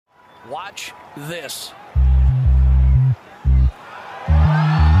Watch this. No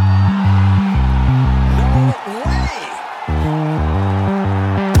way!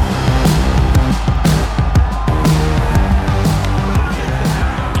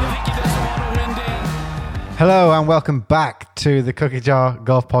 Hello and welcome back to the Cookie Jar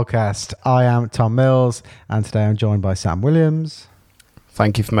Golf Podcast. I am Tom Mills and today I'm joined by Sam Williams.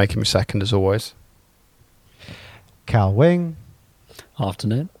 Thank you for making me second as always. Cal Wing.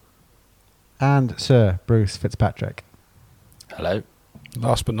 Afternoon. And Sir Bruce Fitzpatrick. Hello.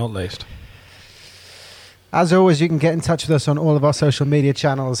 Last but not least. As always, you can get in touch with us on all of our social media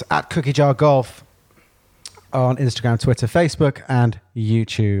channels at Cookie Jar Golf on Instagram, Twitter, Facebook and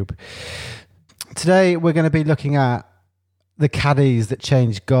YouTube. Today we're going to be looking at the caddies that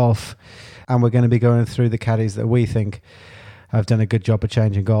changed golf, and we're going to be going through the caddies that we think have done a good job of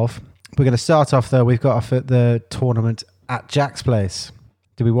changing golf. We're going to start off though, we've got off at the tournament at Jack's place.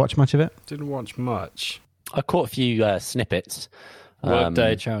 Did we watch much of it? Didn't watch much. I caught a few snippets.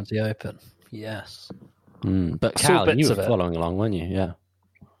 Workday Charity Open. Yes. But Saw Cal, bits you were of it. following along, weren't you? Yeah.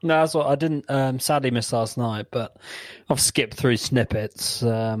 No, that's what I didn't sadly miss last night, but I've skipped through snippets.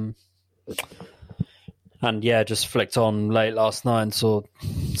 And yeah, just flicked on late last night and saw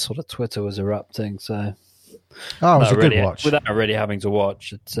sort of Twitter was erupting. So Oh, it was a really, good watch. without really having to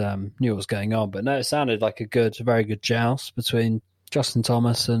watch, it knew what was going on. But no, it sounded like a very good joust between Justin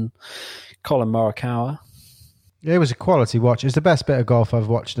Thomas and Colin Morikawa. Yeah, it was a quality watch. It was the best bit of golf I've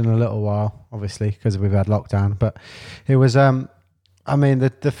watched in a little while, obviously, because we've had lockdown. But it was, I mean,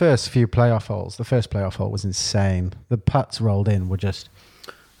 the first few playoff holes, the first playoff hole was insane. The putts rolled in were just...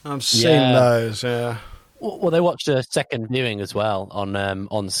 I've seen those, yeah. Well, they watched a second viewing as well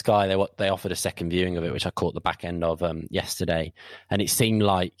on Sky. They offered a second viewing of it, which I caught the back end of yesterday, and it seemed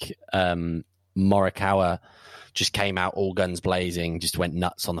like Morikawa just came out all guns blazing, just went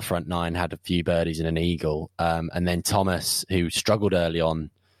nuts on the front nine, had a few birdies and an eagle, and then Thomas, who struggled early on,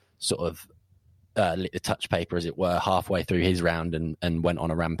 sort of lit the touch paper, as it were, halfway through his round and went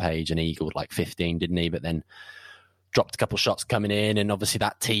on a rampage and eagled like 15, didn't he? But then dropped a couple shots coming in, and obviously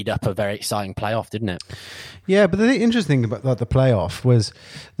that teed up a very exciting playoff, didn't it? Yeah, but the interesting thing about the playoff was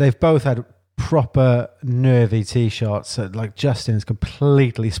they've both had proper nervy tee shots. Like Justin's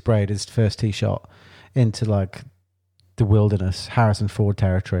completely sprayed his first tee shot into like the wilderness, Harrison Ford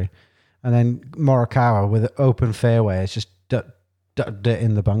territory. And then Morikawa with an open fairway has just ducked it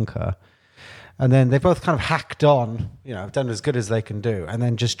in the bunker. And then they both kind of hacked on, done as good as they can do, and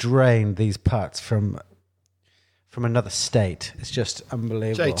then just drained these putts from another state. It's just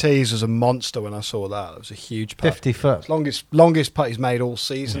unbelievable. JT's was a monster when I saw that. It was a huge putt. 50 foot. Longest putt he's made all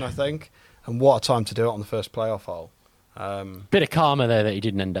season, I think. And what a time to do it on the first playoff hole. Bit of karma there that he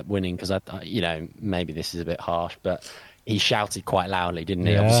didn't end up winning, because maybe this is a bit harsh, but he shouted quite loudly, didn't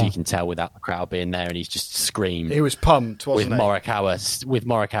he? Yeah. Obviously, you can tell without the crowd being there, and he's just screamed. He was pumped, with wasn't he?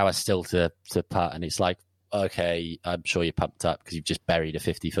 Morikawa still to putt, and it's like, okay, I'm sure you're pumped up because you've just buried a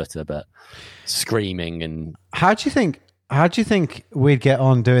 50-footer, but screaming and... How do you think we'd get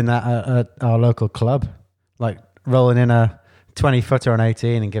on doing that at our local club? Like rolling in a 20-footer on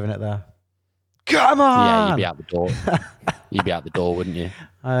 18 and giving it the... Come on! Yeah, you'd be out the door. You'd be out the door, wouldn't you?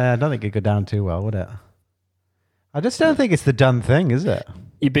 I don't think it'd go down too well, would it? I just don't think it's the done thing, is it?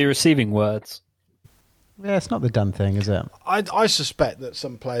 You'd be receiving words. Yeah, it's not the done thing, is it? I suspect that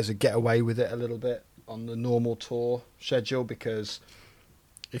some players would get away with it a little bit on the normal tour schedule, because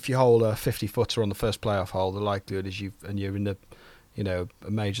if you hold a 50-footer on the first playoff hole, the likelihood is you're in the,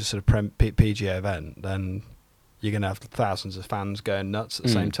 a major sort of PGA event, then you're going to have thousands of fans going nuts at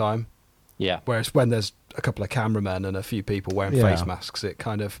the same time. Yeah. Whereas when there's a couple of cameramen and a few people wearing face masks, it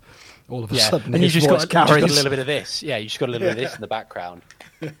kind of all of a sudden and you his just voice got a carries. little bit of this. Yeah, you just got a little bit of this in the background.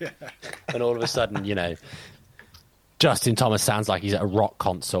 And all of a sudden, Justin Thomas sounds like he's at a rock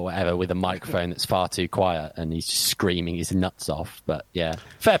concert or whatever with a microphone that's far too quiet, and he's just screaming his nuts off. But yeah,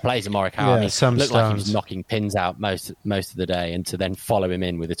 fair play to Morikawa. Yeah, I mean, some looked like he stones. was knocking pins out most of the day, and to then follow him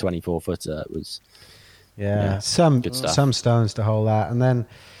in with a 24-footer was some good stuff. some stones to hold that. And then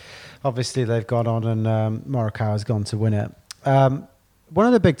obviously they've gone on and Morikawa's gone to win it. One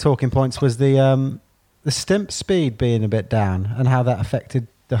of the big talking points was the stimp speed being a bit down and how that affected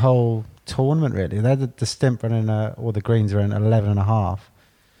the whole tournament, really. They had the stimp running, or the greens running at 11.5,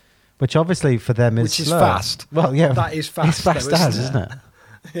 which obviously for them is Which is slow. fast. Well, yeah, That is fast, It's fast though, as, isn't isn't it?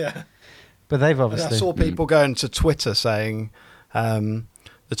 Yeah. But they've I obviously... saw people going to Twitter saying the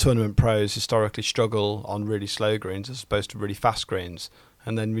tournament pros historically struggle on really slow greens as opposed to really fast greens.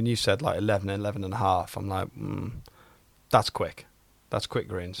 And then when you said like 11 and 11.5, I'm like, that's quick. That's quick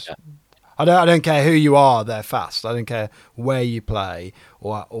greens. Yeah. I don't care who you are, they're fast. I don't care where you play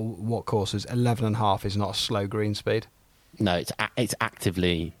or what courses. 11.5 is not a slow green speed. No, it's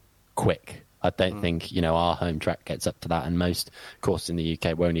actively quick. I don't think our home track gets up to that, and most courses in the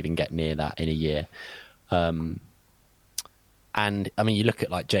UK won't even get near that in a year. And I mean, you look at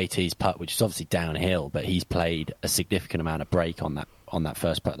like JT's putt, which is obviously downhill, but he's played a significant amount of break on that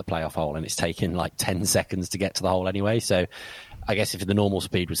first putt of the playoff hole, and it's taken like 10 seconds to get to the hole anyway. So I guess if the normal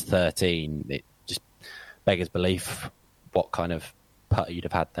speed was 13, it just beggars belief what kind of putt you'd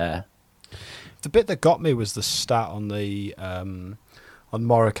have had there. The bit that got me was the stat on the on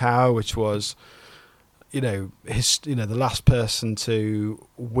Morikawa, which was, the last person to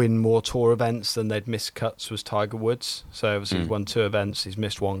win more tour events than they'd missed cuts was Tiger Woods. So obviously he's won 2 events, he's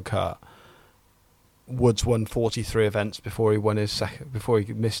missed 1 cut. Woods won 43 events before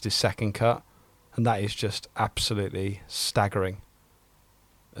he missed his second cut, and that is just absolutely staggering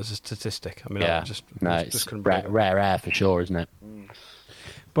as a statistic. I mean, it's couldn't rare air for sure, isn't it?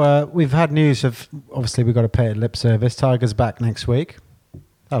 But we've had news of, obviously we've got to pay it lip service. Tiger's back next week.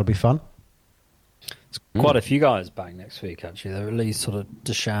 That'll be fun. Quite a few guys back next week, actually. They released sort of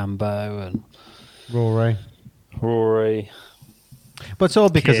DeChambeau and Rory. But it's all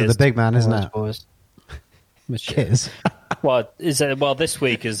because of the big man, isn't it? Boys. Kiz. Well, this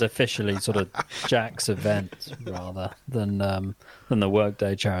week is officially sort of Jack's event rather than the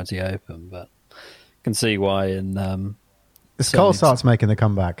Workday Charity Open, but you can see why in... Cole starts making the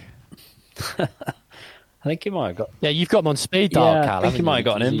comeback. I think he might have got... Yeah, you've got him on speed dial, yeah, Cal. I think he might have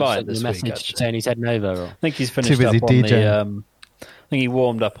got an invite this week, message saying he's heading over. Or... I think he's finished Too busy up on DJing. I think he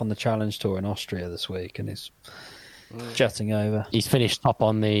warmed up on the Challenge Tour in Austria this week, and he's jetting over. He's finished top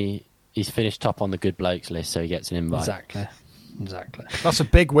on the good blokes list, so he gets an invite. Exactly. That's a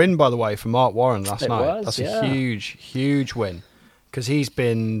big win, by the way, for Mark Warren last night. That's a huge win, because he's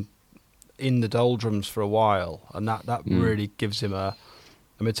been in the doldrums for a while, and that really gives him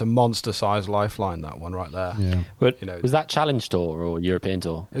it's a monster-sized lifeline, that one right there. Yeah. But was that Challenge Tour or European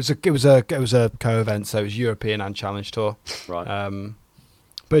Tour? It was a co-event, so it was European and Challenge Tour. Right.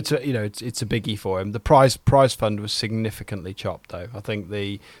 But it's a biggie for him. The prize fund was significantly chopped, though. I think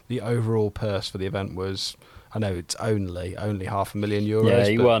the overall purse for the event was, I know it's only €500,000. Yeah,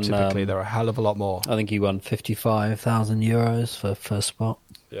 he won. Typically, they're a hell of a lot more. I think he won €55,000 for first spot.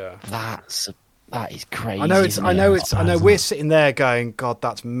 Yeah, that is crazy. I know. We're sitting there going, God,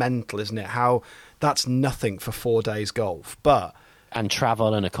 that's mental, isn't it? How that's nothing for 4 days golf, and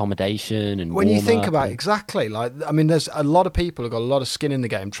travel and accommodation and when you think about it, exactly, like, I mean, there's a lot of people who've got a lot of skin in the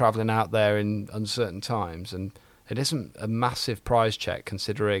game traveling out there in uncertain times, and it isn't a massive prize check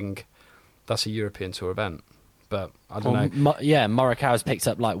considering that's a European Tour event. But I don't know. Morikawa's picked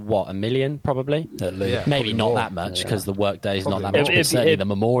up like what, $1 million probably? At least. Yeah, maybe not that much because the workday is not that much. But certainly the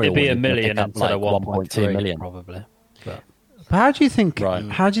Memorial it'd be one $1 million pick up instead of 1.2 million probably. But How do you think? Right.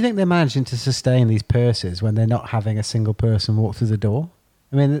 How do you think they're managing to sustain these purses when they're not having a single person walk through the door?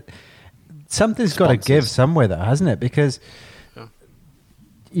 I mean, something's got to give somewhere, though, hasn't it? Because the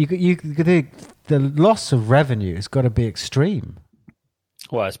loss of revenue has got to be extreme.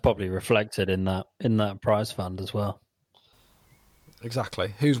 well, it's probably reflected in that prize fund as well.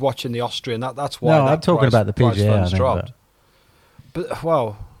 Exactly. Who's watching the Austrian? That's why. No, I'm talking about the prize PGA. fund's I know, dropped.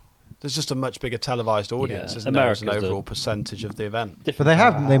 But there's just a much bigger televised audience, isn't there? As an overall percentage of the event. but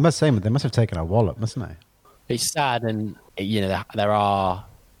they must have taken a wallop, mustn't they? It's sad, and there are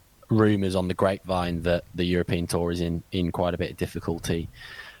rumours on the grapevine that the European Tour is in quite a bit of difficulty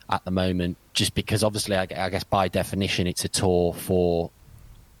at the moment, just because obviously, I guess by definition, it's a tour for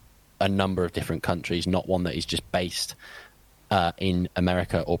a number of different countries, not one that is just based in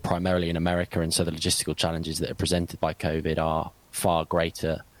America or primarily in America, and so the logistical challenges that are presented by COVID are far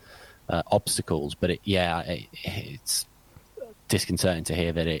greater obstacles. But it's disconcerting to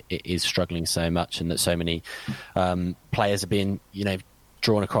hear that it is struggling so much, and that so many players are being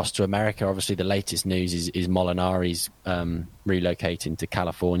drawn across to America. Obviously, the latest news is Molinari's relocating to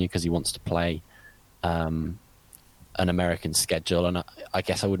California because he wants to play an American schedule, and I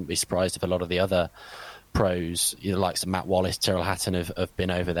guess I wouldn't be surprised if a lot of the other pros, like Matt Wallace, Tyrrell Hatton, have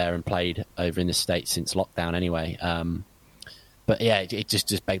been over there and played over in the States since lockdown anyway. But yeah, it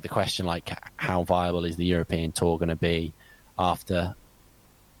just begged the question, like, how viable is the European Tour going to be after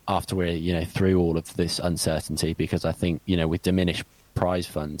we're through all of this uncertainty? Because I think with diminished prize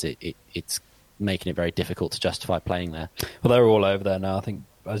funds, it's making it very difficult to justify playing there. Well, they're all over there now. I think,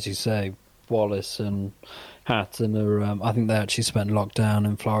 as you say, Wallace and Hatton are. I think they actually spent lockdown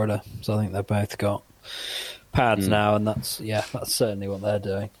in Florida, so I think they've both got pads now, and that's certainly what they're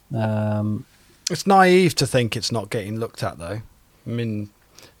doing. It's naive to think it's not getting looked at, though. I mean,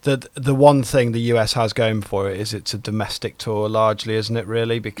 the one thing the US has going for it is it's a domestic tour largely, isn't it?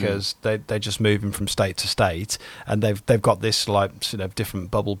 Really, because they're just moving from state to state, and they've got this like sort of different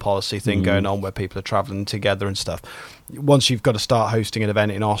bubble policy thing going on where people are traveling together and stuff. Once you've got to start hosting an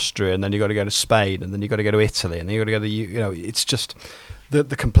event in Austria, and then you've got to go to Spain, and then you've got to go to Italy, and then you've got to go to it's just the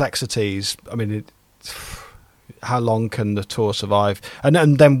complexities. I mean, how long can the tour survive? And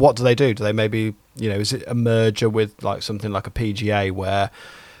then what do they do? Do they maybe, is it a merger with like something like a PGA where,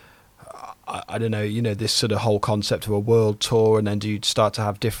 I don't know, this sort of whole concept of a world tour, and then do you start to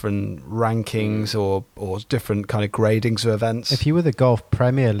have different rankings or different kind of gradings of events? If you were the Golf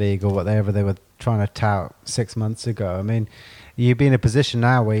Premier League or whatever they were trying to tout 6 months ago, I mean, you'd be in a position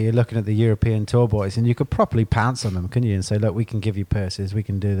now where you're looking at the European Tour boys and you could properly pounce on them, couldn't you? And say, look, we can give you purses, we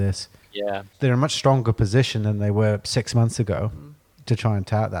can do this. Yeah. They're in a much stronger position than they were 6 months ago to try and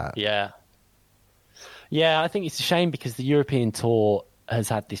tout that. Yeah. Yeah, I think it's a shame because the European Tour has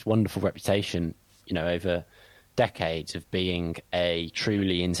had this wonderful reputation, over decades of being a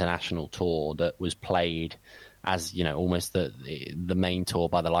truly international tour that was played as, almost the main tour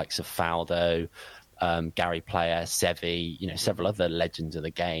by the likes of Faldo, Gary Player, Seve, several other legends of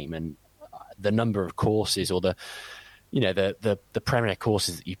the game. And the number of courses or the premier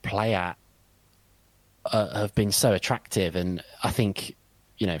courses that you play at have been so attractive. And I think,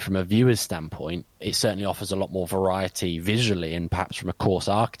 from a viewer's standpoint, it certainly offers a lot more variety visually and perhaps from a course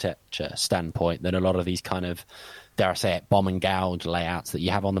architecture standpoint than a lot of these kind of, dare I say it, bomb and gouge layouts that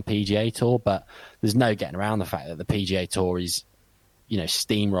you have on the PGA Tour. But there's no getting around the fact that the PGA Tour is,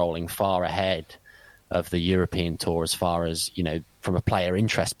 steamrolling far ahead of the European Tour as far as, from a player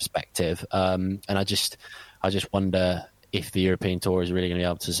interest perspective. And I just wonder if the European Tour is really going to be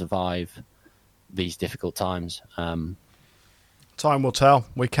able to survive these difficult times. Time will tell.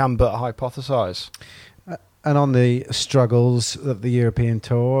 We can but hypothesize. And on the struggles of the European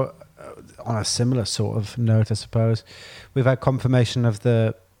Tour, on a similar sort of note, I suppose, we've had confirmation of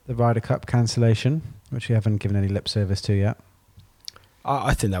the Ryder Cup cancellation, which we haven't given any lip service to yet.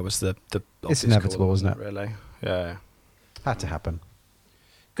 I think that was the it's inevitable, wasn't it? Really, yeah. Had to happen.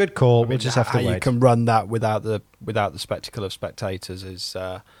 Good call. We'll just have to wait. How you can run that without the spectacle of spectators is,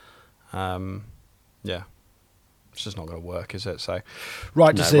 yeah. It's just not going to work, is it? So,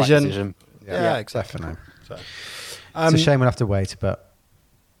 right decision. Yeah, exactly. Definitely. So, it's a shame we'll have to wait, but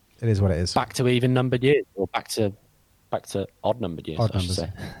it is what it is. Back to even numbered years, or back to odd numbered years. Odd I should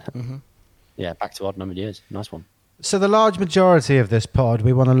numbers. say. Yeah, back to odd numbered years. Nice one. So the large majority of this pod,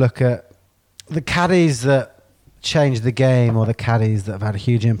 we want to look at the caddies that changed the game, or the caddies that have had a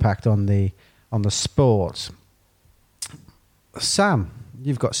huge impact on the sport. Sam,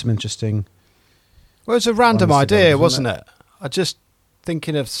 you've got some interesting. Well, it's a random idea, wasn't it? I just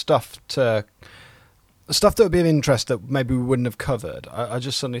thinking of stuff that would be of interest that maybe we wouldn't have covered. I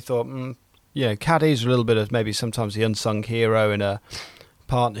just suddenly thought, caddies are a little bit of maybe sometimes the unsung hero in a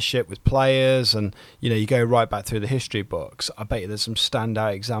partnership with players, and you go right back through the history books. I bet you there's some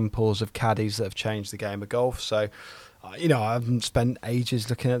standout examples of caddies that have changed the game of golf. So, I haven't spent ages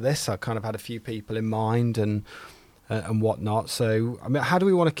looking at this. I kind of had a few people in mind and whatnot. So, I mean, how do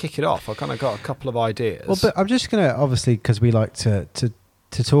we want to kick it off? I kind of got a couple of ideas. Well, but I'm just going to, obviously, because we like to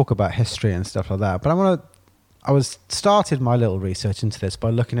talk about history and stuff like that, but I started my little research into this by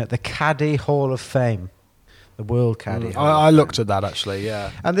looking at the Caddy Hall of Fame, the World Caddy. I looked at that, actually,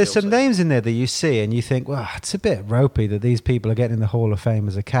 yeah. And there's some names in there that you see and you think, well, it's a bit ropey that these people are getting in the Hall of Fame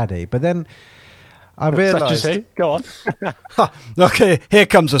as a caddy. But then I realised... Go on. Okay, here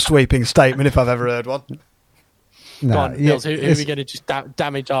comes a sweeping statement if I've ever heard one. No, on, Nils, who are we going to just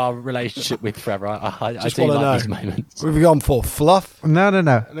damage our relationship with forever? I do like these moments. We've gone for fluff. No.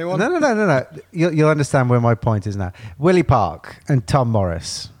 Anyone? No. You'll understand where my point is now. Willie Park and Tom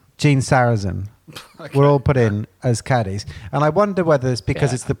Morris, Gene Sarazen, were all put in as caddies. And I wonder whether it's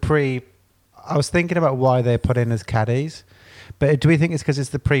because it's the I was thinking about why they're put in as caddies, but do we think it's because it's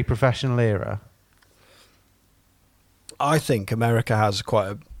the pre-professional era? I think America has quite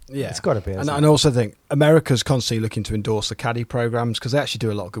a... Yeah, it's got to be. And I also think America's constantly looking to endorse the caddy programs because they actually do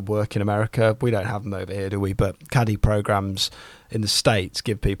a lot of good work in America. We don't have them over here, do we? But caddy programs in the States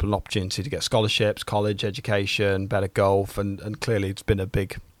give people an opportunity to get scholarships, college education, better golf, and clearly it's been a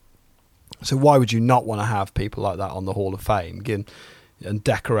big... So why would you not want to have people like that on the Hall of Fame and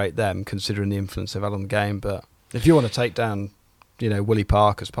decorate them, considering the influence they've had on the game? But if you want to take down... Willie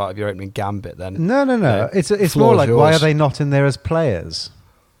Park as part of your opening gambit, then... No. It's more like, why are they not in there as players?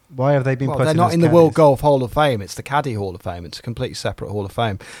 Why have they been put in as caddies? They're not in the World Golf Hall of Fame. It's the Caddy Hall of Fame. It's a completely separate Hall of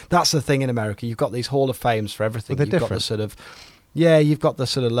Fame. That's the thing in America. You've got these Hall of Fames for everything. Well, you've got the sort of... Yeah, you've got the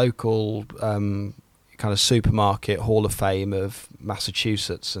sort of local kind kind of supermarket Hall of Fame of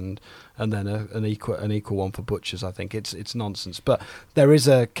Massachusetts, and then an equal one for butchers. I think it's nonsense. But there is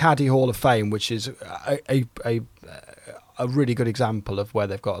a Caddy Hall of Fame, which is a really good example of where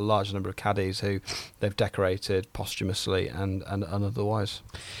they've got a large number of caddies who they've decorated posthumously and otherwise.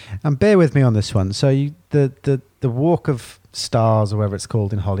 And bear with me on this one. So the Walk of Stars, or whatever it's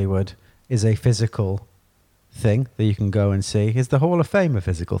called in Hollywood, is a physical thing that you can go and see. Is the Hall of Fame a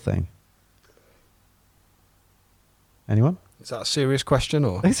physical thing? Anyone? Is that a serious question,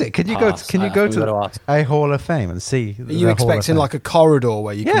 or Is it? Can you go to a Hall of Fame and see? are you expecting like a corridor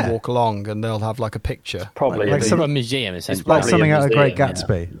where you can walk along and they'll have like a picture? Probably Like Like a museum, essentially. like something out of Great museum,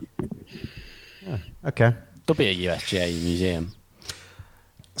 Gatsby? Yeah. Okay. There'll be a USGA museum.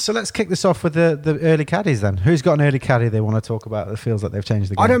 So let's kick this off with the early caddies then. Who's got an early caddy they want to talk about that feels like they've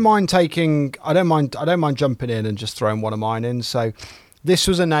changed the game? I don't mind jumping in and just throwing one of mine in. So this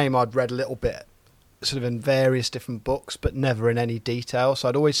was a name I'd read a little bit sort of in various different books, but never in any detail. So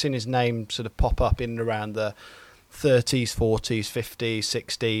I'd always seen his name sort of pop up in and around the 30s, 40s, 50s,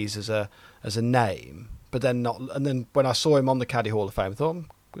 60s as a name, but then not. And then when I saw him on the Caddy Hall of Fame, I thought,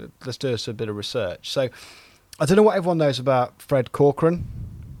 let's do a bit of research. So I don't know what everyone knows about Fred Corcoran.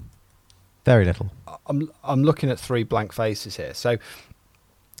 Very little. I'm looking at three blank faces here. So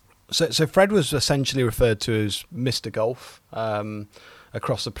Fred was essentially referred to as Mr. Golf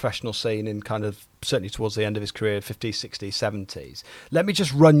across the professional scene in kind of certainly towards the end of his career, 50s, 60s, 70s. Let me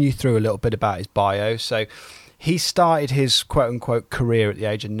just run you through a little bit about his bio. So he started his quote-unquote career at the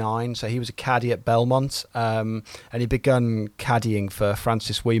age of 9. So he was a caddy at Belmont, and he begun caddying for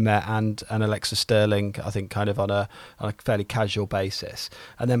Francis Ouimet and Alexa Sterling, I think kind of on a fairly casual basis.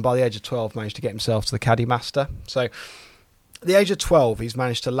 And then by the age of 12, managed to get himself to the Caddy Master. So at the age of 12, he's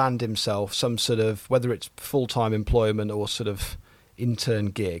managed to land himself some sort of, whether it's full-time employment or sort of intern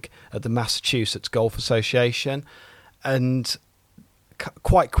gig at the Massachusetts Golf Association. And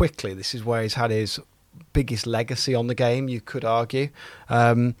quite quickly, this is where he's had his biggest legacy on the game, you could argue.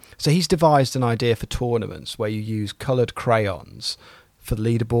 So he's devised an idea for tournaments where you use coloured crayons for the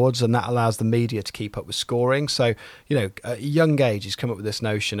leaderboards, and that allows the media to keep up with scoring. So, you know, at a young age, he's come up with this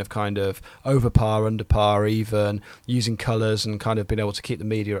notion of kind of over par, under par, even, using colours and kind of being able to keep the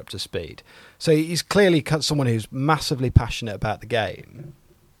media up to speed. So he's clearly someone who's massively passionate about the game,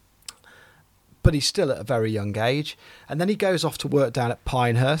 but he's still at a very young age. And then he goes off to work down at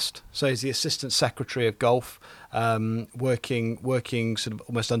Pinehurst. So he's the assistant secretary of golf, working sort of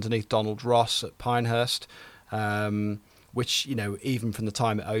almost underneath Donald Ross at Pinehurst, which, you know, even from the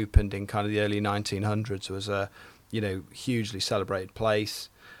time it opened in kind of the early 1900s was a, you know, hugely celebrated place.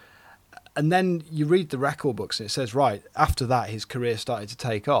 And then you read the record books and it says, right, after that, his career started to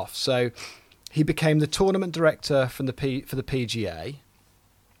take off. So he became the tournament director for the PGA.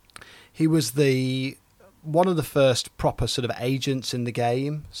 He was one of the first proper sort of agents in the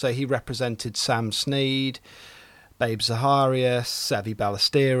game. So he represented Sam Snead, Babe Zaharias, Seve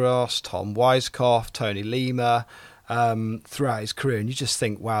Ballesteros, Tom Weiskopf, Tony Lima, throughout his career. And you just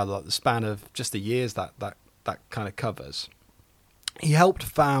think, wow, like the span of just the years that kind of covers. He helped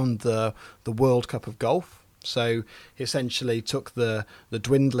found the World Cup of Golf. So he essentially took the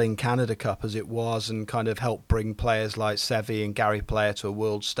dwindling Canada Cup as it was and kind of helped bring players like Seve and Gary Player to a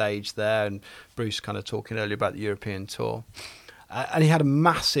world stage there. And Bruce kind of talking earlier about the European Tour. And he had a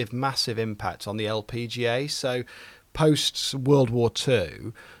massive, massive impact on the LPGA. So post World War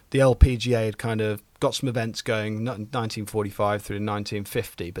II, the LPGA had kind of got some events going, 1945 through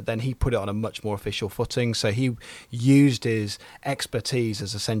 1950, but then he put it on a much more official footing. So he used his expertise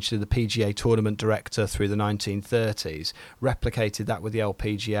as essentially the PGA tournament director through the 1930s, replicated that with the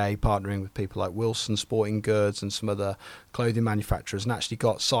LPGA, partnering with people like Wilson Sporting Goods and some other clothing manufacturers, and actually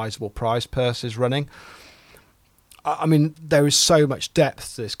got sizable prize purses running. I mean, there is so much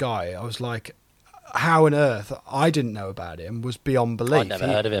depth to this guy. I was like, how on earth I didn't know about him was beyond belief. I'd never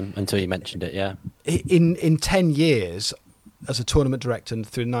heard of him until you mentioned it, yeah. In 10 years as a tournament director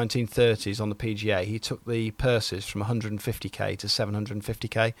through the 1930s on the PGA, he took the purses from 150k to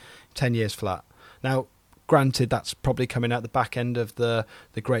 750k, 10 years flat. Now, granted, that's probably coming out the back end of the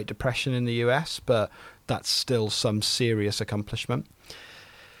Great Depression in the US, but that's still some serious accomplishment.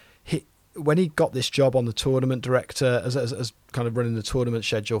 When he got this job on the tournament director, as kind of running the tournament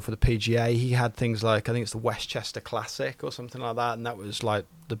schedule for the PGA, he had things like, I think it's the Westchester Classic or something like that, and that was like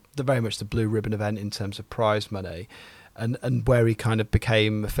the very much the blue ribbon event in terms of prize money, and where he kind of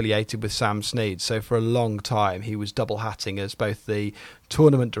became affiliated with Sam Snead. So for a long time, he was double hatting as both the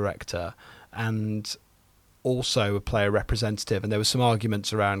tournament director and also a player representative, and there were some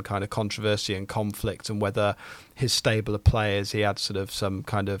arguments around kind of controversy and conflict and whether his stable of players, he had sort of some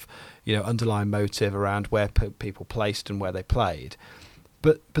kind of, you know, underlying motive around where people placed and where they played.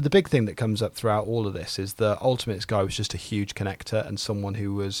 But the big thing that comes up throughout all of this is that ultimately this guy was just a huge connector and someone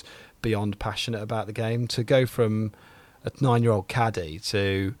who was beyond passionate about the game. To go from a 9-year-old caddy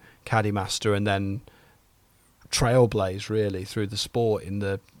to caddy master and then trailblaze really through the sport in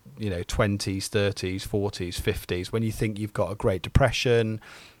the, you know, 20s, 30s, 40s, 50s, when you think you've got a Great Depression,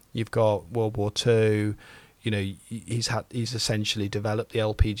 you've got World War II, you know, he's essentially developed the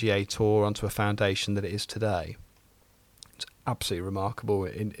LPGA Tour onto a foundation that it is today. It's absolutely remarkable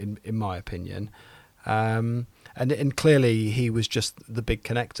in my opinion. And clearly he was just the big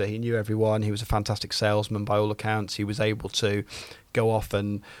connector. He knew everyone. He was a fantastic salesman by all accounts. He was able to go off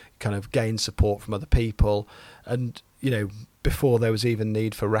and kind of gain support from other people. And, you know, before there was even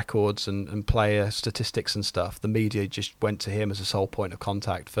need for records and player statistics and stuff, the media just went to him as a sole point of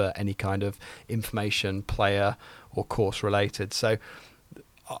contact for any kind of information, player or course related. So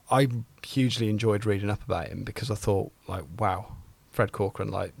I hugely enjoyed reading up about him because I thought, like, wow, Fred Corcoran,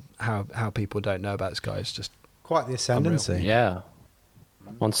 like how people don't know about this guy is just quite the ascendancy. unreal. Yeah,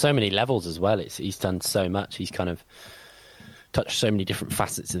 on so many levels as well. He's done so much. He's kind of touched so many different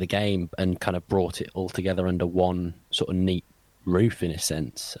facets of the game and kind of brought it all together under one sort of neat roof in a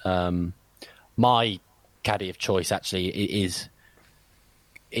sense. My caddy of choice actually is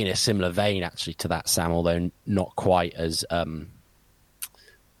in a similar vein actually to that, Sam, although not quite as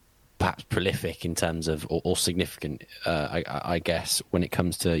perhaps prolific in terms of or significant, I guess, when it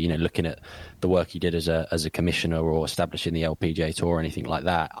comes to, you know, looking at the work he did as a commissioner or establishing the LPGA Tour or anything like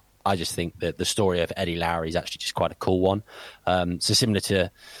that. I just think that the story of Eddie Lowry is actually just quite a cool one. So similar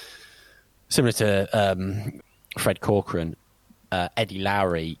to Fred Corcoran, Eddie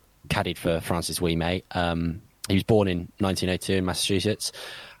Lowry caddied for Francis Ouimet. He was born in 1902 in Massachusetts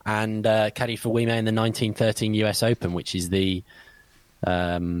and caddied for Ouimet in the 1913 US Open, which is the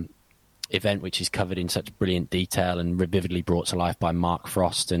event which is covered in such brilliant detail and vividly brought to life by Mark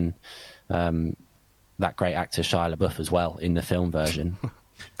Frost and that great actor Shia LaBeouf as well in the film version.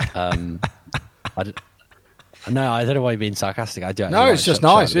 I don't know why you're being sarcastic. I do. No, it's just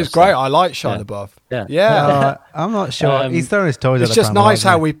nice. It's great. I like Shia LaBeouf. Yeah. I'm not sure. He's throwing his toys. It's just nice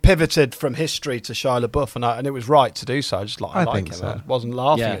how we pivoted from history to Shia LaBeouf, and it was right to do so. I like him. So. I wasn't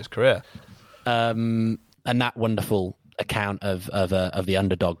laughing at his career. And that wonderful account of the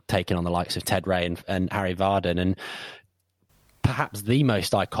underdog taking on the likes of Ted Ray and Harry Vardon, and perhaps the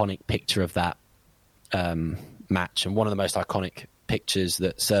most iconic picture of that match, and one of the most iconic pictures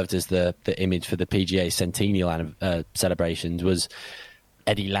that served as the image for the PGA Centennial celebrations was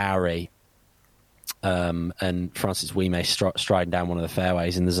Eddie Lowry and Francis Ouimet striding down one of the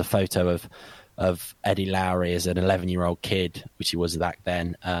fairways, and there's a photo of Eddie Lowry as an 11-year-old kid, which he was back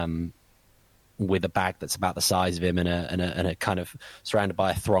then, with a bag that's about the size of him and a kind of surrounded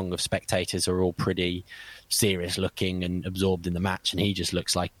by a throng of spectators who are all pretty serious looking and absorbed in the match, and he just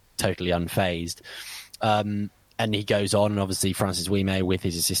looks like totally unfazed. And he goes on, and obviously Francis Ouimet with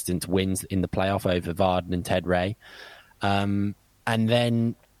his assistant wins in the playoff over Varden and Ted Ray. And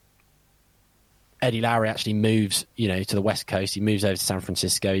then Eddie Lowry actually moves, you know, to the West Coast. He moves over to San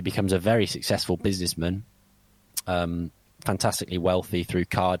Francisco. He becomes a very successful businessman, fantastically wealthy through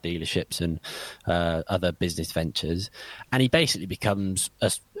car dealerships and other business ventures. And he basically becomes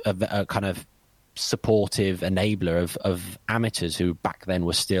a kind of supportive enabler of amateurs who back then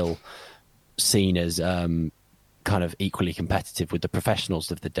were still seen as kind of equally competitive with the professionals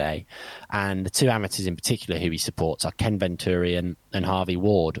of the day. And the two amateurs in particular who he supports are Ken Venturi and Harvey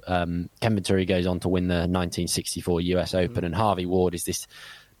Ward. Ken Venturi goes on to win the 1964 US Open, and Harvey Ward is this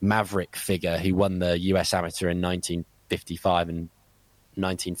maverick figure who won the US Amateur in 1955 and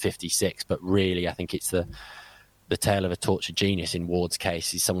 1956, but really I think it's the tale of a tortured genius in Ward's case.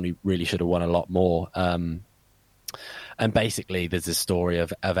 He's someone who really should have won a lot more. And basically there's a story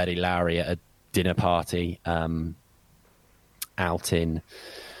of Eddie Lowry at a dinner party out in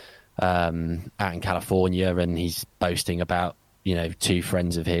California, and he's boasting about, you know, two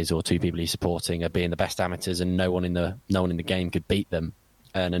friends of his or two people he's supporting are being the best amateurs, and no one in the game could beat them.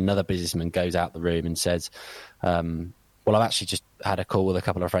 And another businessman goes out the room and says, well, I've actually just had a call with a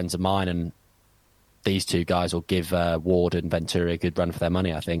couple of friends of mine, and these two guys will give Ward and Venturi a good run for their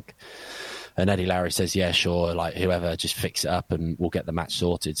money, I think. And Eddie Lowry says, yeah, sure, like whoever, just fix it up and we'll get the match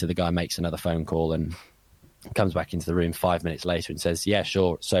sorted. So the guy makes another phone call and comes back into the room 5 minutes later and says, yeah,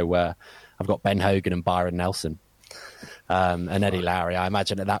 sure. So I've got Ben Hogan and Byron Nelson. And Eddie Lowry, I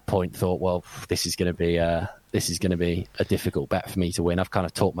imagine at that point thought, well, this is going to be a difficult bet for me to win. I've kind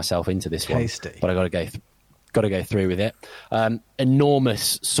of talked myself into this Tasty. one, but I got to go. got to go through with it.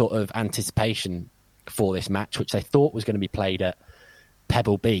 Enormous sort of anticipation for this match, which they thought was going to be played at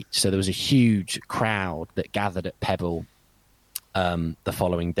Pebble Beach. So there was a huge crowd that gathered at Pebble the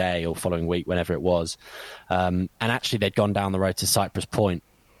following day or following week, whenever it was. And actually, they'd gone down the road to Cypress Point.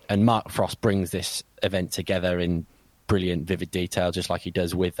 And Mark Frost brings this event together in brilliant, vivid detail, just like he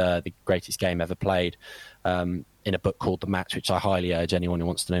does with the greatest game ever played, in a book called The Match, which I highly urge anyone who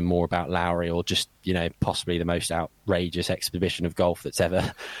wants to know more about Lowry, or just, possibly the most outrageous exhibition of golf that's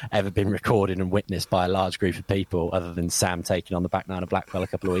ever been recorded and witnessed by a large group of people, other than Sam taking on the back nine of Blackwell a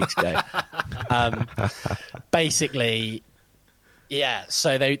couple of weeks ago. Basically, yeah,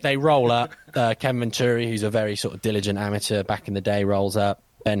 so they roll up. Ken Venturi, who's a very sort of diligent amateur back in the day, rolls up.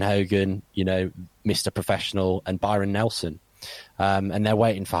 Ben Hogan, Mr. Professional, and Byron Nelson. And they're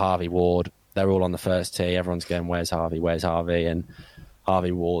waiting for Harvey Ward. They're all on the first tee. Everyone's going, where's Harvey? Where's Harvey? And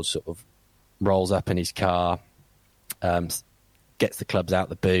Harvey Ward sort of rolls up in his car, gets the clubs out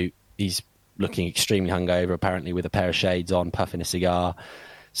the boot. He's looking extremely hungover, apparently with a pair of shades on, puffing a cigar.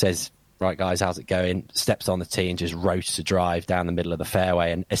 Says, right, guys, how's it going? Steps on the tee and just roasts a drive down the middle of the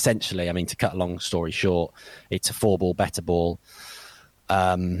fairway. And essentially, to cut a long story short, it's a 4-ball better ball.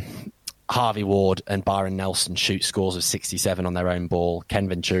 Harvey Ward and Byron Nelson shoot scores of 67 on their own ball. Ken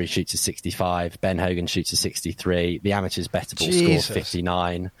Venturi shoots a 65. Ben Hogan shoots a 63. The amateur's better ball score is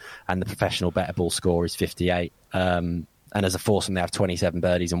 59, and the professional better ball score is 58. And as a foursome, they have 27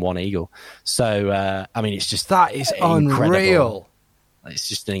 birdies and 1 eagle. So, it's just that is unreal. It's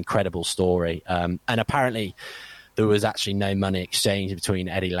just an incredible story. And apparently, there was actually no money exchanged between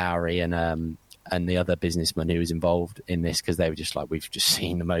Eddie Lowry and the other businessman who was involved in this, because they were just like, we've just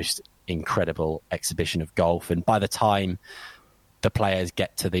seen the most incredible exhibition of golf. And by the time the players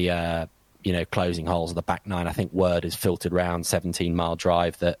get to the closing holes of the back nine, I think word has filtered around 17-mile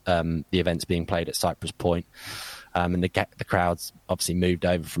drive that the event's being played at Cypress Point. And the crowd's obviously moved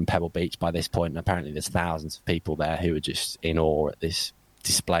over from Pebble Beach by this point, and apparently there's thousands of people there who are just in awe at this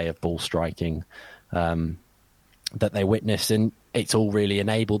display of ball striking that they witnessed. And it's all really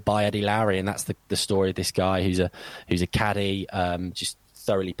enabled by Eddie Lowry, and that's the story of this guy who's a caddy, just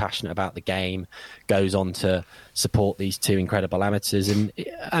thoroughly passionate about the game, goes on to support these two incredible amateurs. And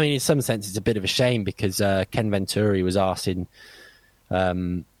in some sense, it's a bit of a shame, because Ken Venturi was asked in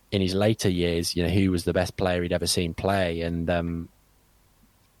his later years, who was the best player he'd ever seen play, and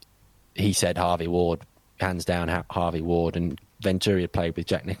he said Harvey Ward, hands down Harvey Ward. And Venturi had played with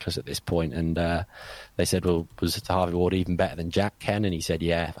Jack Nicklaus at this point, and they said, well, was Harvey Ward even better than Jack, Ken? And he said,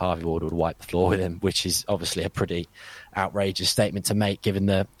 yeah, Harvey Ward would wipe the floor with him, which is obviously a pretty outrageous statement to make, given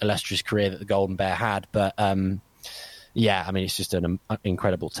the illustrious career that the Golden Bear had. But it's just an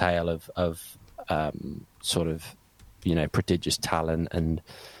incredible tale of sort of, prodigious talent and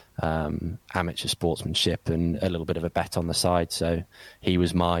amateur sportsmanship, and a little bit of a bet on the side. So he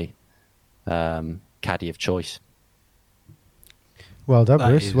was my caddy of choice. Well done,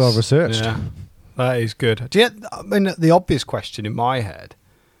 Bruce. Well researched. Yeah, that is good. The obvious question in my head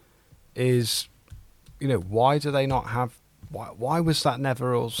is, why do they not have? Why was that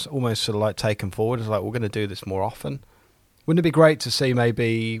never almost sort of like taken forward? It's like, we're going to do this more often. Wouldn't it be great to see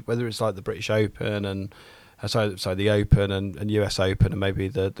maybe whether it's like the British Open and the Open and US Open, and maybe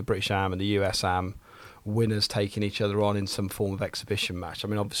the British Am and the US Am winners taking each other on in some form of exhibition match?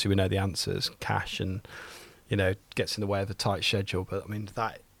 Obviously we know the answers, cash and gets in the way of a tight schedule. But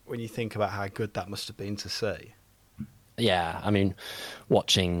that, when you think about how good that must have been to see. Yeah,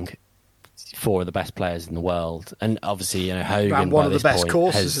 watching 4 of the best players in the world, and obviously Hogan, and one of the best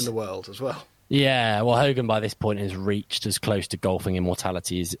courses in the world as well. Yeah, well, Hogan by this point has reached as close to golfing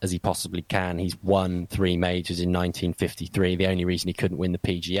immortality as he possibly can. He's won 3 majors in 1953. The only reason he couldn't win the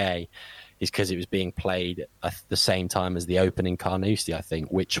PGA is because it was being played at the same time as the Open in Carnoustie, I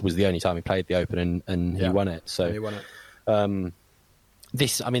think, which was the only time he played the Open, and he won it. So he won it.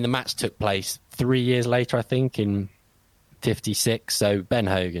 The match took place 3 years later, I think, in 56. So Ben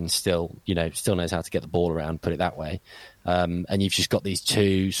Hogan still knows how to get the ball around, put it that way. And you've just got these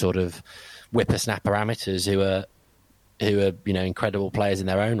two sort of whippersnapper amateurs who are incredible players in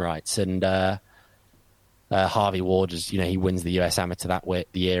their own rights. And Harvey Ward is, he wins the US Amateur the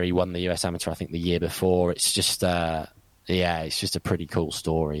year he won the US Amateur, I think the year before. It's just it's just a pretty cool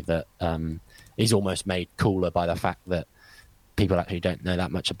story that is almost made cooler by the fact that people actually don't know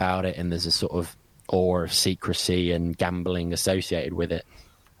that much about it, and there's a sort of awe of secrecy and gambling associated with it.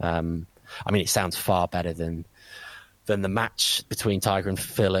 It sounds far better than the match between Tiger and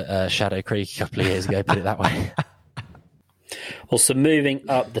Phil at Shadow Creek a couple of years ago, put it that way. Well, so moving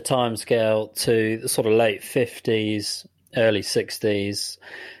up the timescale to the sort of late 50s, early 60s,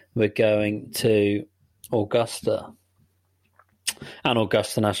 we're going to Augusta and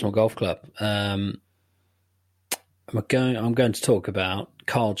Augusta National Golf Club. I'm going to talk about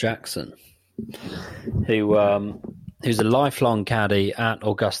Carl Jackson, who's a lifelong caddy at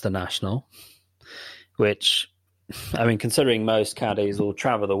Augusta National, which, I mean, considering most caddies will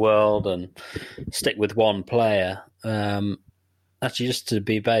travel the world and stick with one player, actually just to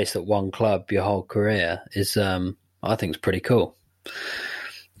be based at one club your whole career is, I think, is pretty cool.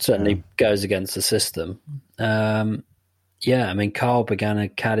 Certainly goes against the system. Yeah, I mean, Carl began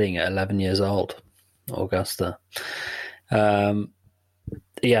caddying at 11 years old, Augusta.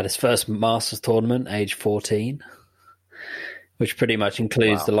 He had his first Masters tournament, age 14, which pretty much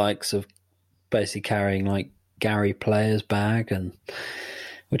includes the likes of basically carrying like Gary Player's bag, and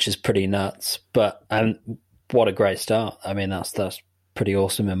which is pretty nuts. But what a great start! I mean, that's pretty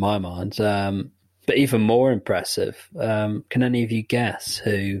awesome in my mind. But even more impressive, can any of you guess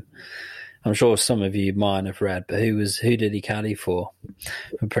who? I'm sure some of you might have read, but who did he caddy for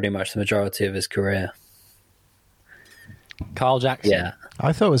pretty much the majority of his career? Carl Jackson. Yeah,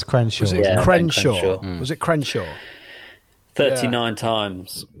 I thought it was Crenshaw. Was it Crenshaw? Crenshaw. Was it Crenshaw? 39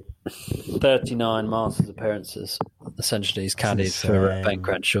 times, 39 Masters appearances. Essentially, he's caddied for Ben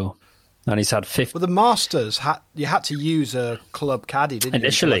Crenshaw, and he's had 50. Well, the Masters you had to use a club caddy, didn't you?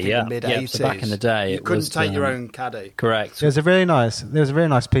 Initially, in the mid-80s. So back in the day, you couldn't take your own caddy. Correct. There was a very nice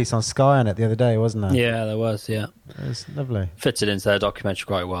piece on Sky on it the other day, wasn't there? Yeah, there was. Yeah, It was lovely. fitted into their documentary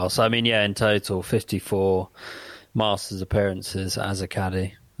quite well. So I mean, yeah, in total, 54 Masters appearances as a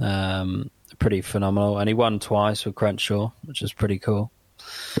caddy. Pretty phenomenal, and he won twice with Crenshaw, which is pretty cool.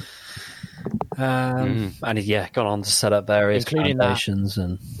 And he gone on to set up various Including foundations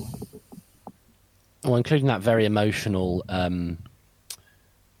including that very emotional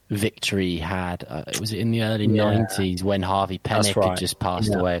victory he had. It was in the early 90s when Harvey Pennick had just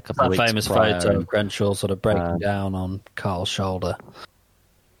passed away a couple of weeks famous prior. photo of Crenshaw sort of breaking down on Carl's shoulder.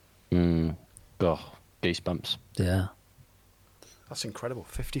 Goosebumps. Yeah. That's incredible.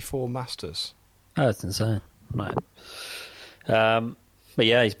 54 Masters. Oh, that's insane. Right. But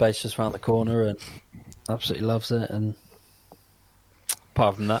yeah, he's based just around the corner and absolutely loves it. And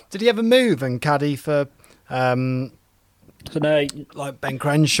apart from that, Did he ever move and caddy for so no, like Ben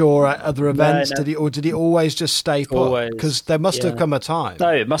Crenshaw at other events? no. Did he always just stay put? Always, Because there must have come a time.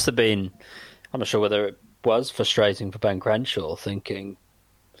 no, it must have been. I'm not sure whether it was frustrating for Ben Crenshaw, thinking,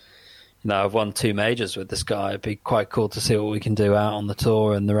 I've won 2 majors with this guy. It'd be quite cool to see what we can do out on the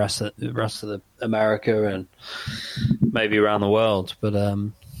tour and the rest of the America and maybe around the world. But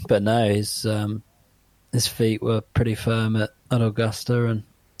no, his feet were pretty firm at Augusta, and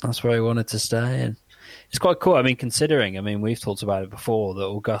that's where he wanted to stay. And it's quite cool. I mean, considering, we've talked about it before, that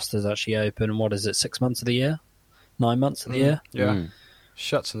Augusta's actually open, what is it, 6 months of the year? 9 months of the year? Yeah.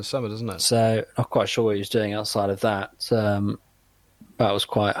 Shuts in the summer, doesn't it? So not quite sure what he was doing outside of that. That was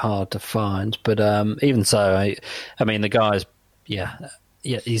quite hard to find. But even so, the guy's,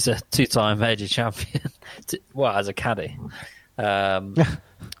 he's a 2-time major champion, as a caddy.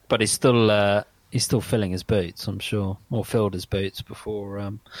 But he's still filling his boots, I'm sure, or filled his boots before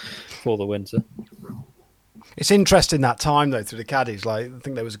the winter. It's interesting that time though through the caddies. Like, I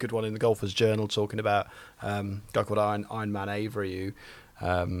think there was a good one in the Golfers Journal talking about a guy called Iron Man Avery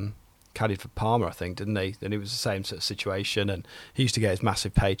who caddied for Palmer, I think, didn't he? And it was the same sort of situation, and he used to get his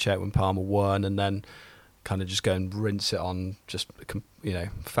massive paycheck when Palmer won, and then kind of just go and rinse it on just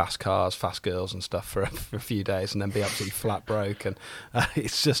fast cars, fast girls and stuff for a few days, and then be absolutely flat broke. And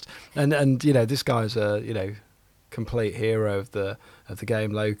it's just and this guy's a complete hero of the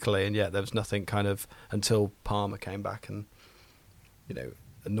game locally, and yet there was nothing kind of until Palmer came back and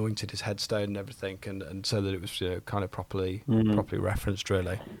anointed his headstone and everything, and so that it was kind of properly referenced,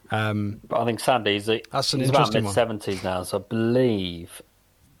 really. But I think sadly he's about mid-70s now, so I believe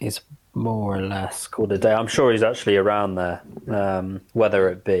he's more or less called a day. I'm sure he's actually around there, whether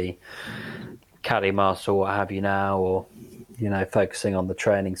it be caddy master or what have you now, or focusing on the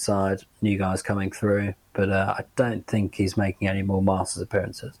training side, new guys coming through. But I don't think he's making any more Masters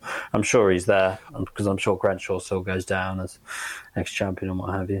appearances. I'm sure he's there, because I'm sure Crenshaw still goes down as ex-champion and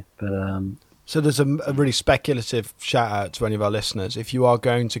what have you. But so there's a really speculative shout out to any of our listeners. If you are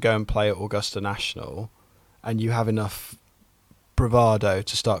going to go and play at Augusta National, and you have enough bravado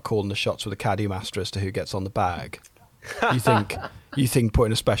to start calling the shots with a caddy master as to who gets on the bag, you think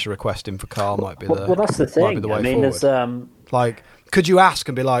putting a special request in for Carl might be the that's the thing. might be the way forward. There's could you ask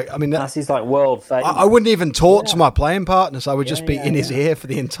and be like, that's his world famous. I wouldn't even talk to my playing partners. I would just be in his ear for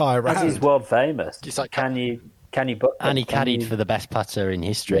the entire round. As he's world famous. Just like, can you book? And he caddied for the best putter in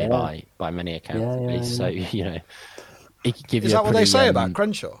history by many accounts, at least. So he could give you. Is that what they say about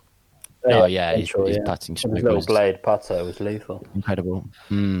Crenshaw? Oh yeah, his Central, putting His stroke little was blade putter was lethal. incredible.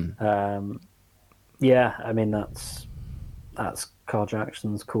 Yeah, I mean that's Carl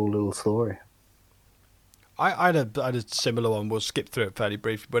Jackson's cool little story. I had a similar one. We'll skip through it fairly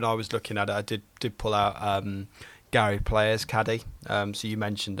briefly. When I was looking at it, I did pull out Gary Player's caddy. So you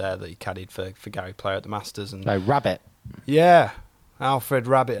mentioned there that he caddied for Gary Player at the Masters. And Rabbit. yeah, Alfred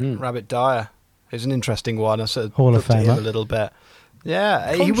Rabbit Dyer. It was an interesting one. I sort of Hall of looked at him Famer. a little bit.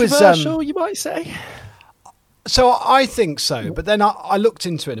 Yeah, he was Controversial, you might say. So I think so, but then I looked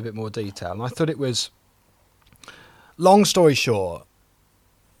into it in a bit more detail, and I thought it was. Long story short,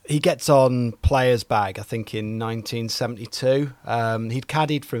 he gets on Player's bag, I think, in 1972. He'd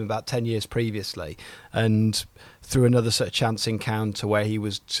caddied for him about 10 years previously, and through another sort of chance encounter where he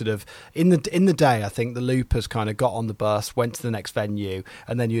was sort of in the day, I think the loopers kind of got on the bus, went to the next venue,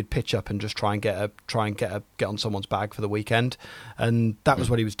 and then you'd pitch up and just try and get on someone's bag for the weekend, and that was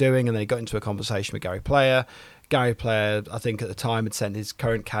what he was doing. And then he got into a conversation with Gary Player. Gary Player, I think at the time, had sent his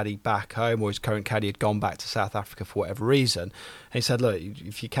current caddy back home, or his current caddy had gone back to South Africa for whatever reason. And he said, look,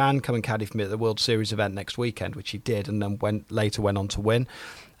 if you can, come and caddy for me at the World Series event next weekend, which he did, and then later went on to win.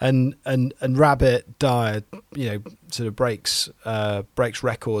 And Rabbit Dyer, sort of breaks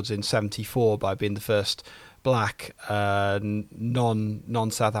records in '74 by being the first black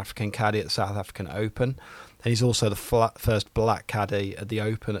non-South African caddy at the South African Open. And he's also the first black caddy at the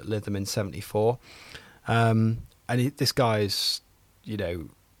Open at Lytham in '74. This guy's,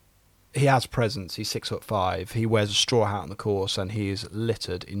 he has presence. He's 6'5". He wears a straw hat on the course, and he is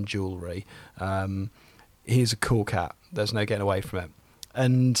littered in jewellery. He's a cool cat. There's no getting away from it.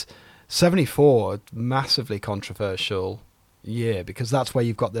 And '74, massively controversial year, because that's where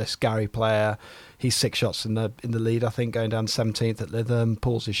you've got this Gary Player. He's 6 shots in the lead, I think, going down 17th at Lytham.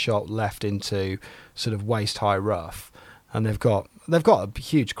 Pulls his shot left into sort of waist high rough. And they've got a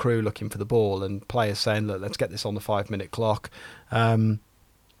huge crew looking for the ball, and players saying, look, let's get this on the 5-minute clock.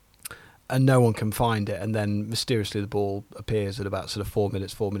 And no one can find it. And then mysteriously the ball appears at about sort of 4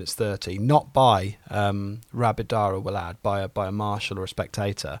 minutes 30, not by Rabbit Dyer, will add, by a marshal or a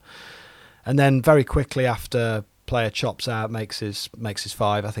spectator. And then very quickly after, Player chops out, makes his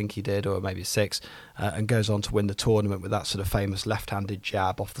 5, I think he did, or maybe 6, and goes on to win the tournament with that sort of famous left-handed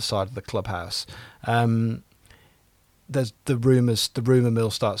jab off the side of the clubhouse. There's the rumour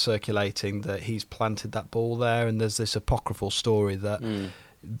mill starts circulating that he's planted that ball there, and there's this apocryphal story that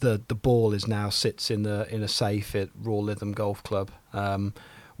the ball is now sits in a safe at Royal Lytham Golf Club,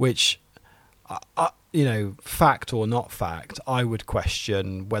 which, fact or not fact, I would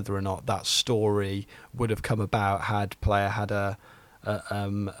question whether or not that story would have come about had Player had a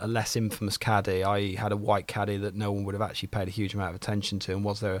less infamous caddy, i.e. had a white caddy that no one would have actually paid a huge amount of attention to, and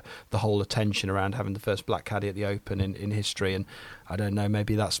was there the whole attention around having the first black caddy at the Open in history. And I don't know,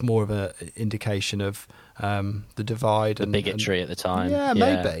 maybe that's more of an indication of the divide and bigotry at the time. Yeah,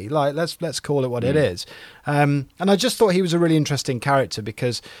 maybe. Like let's call it what it is. And I just thought he was a really interesting character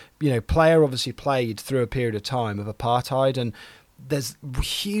because, Player obviously played through a period of time of apartheid, and there's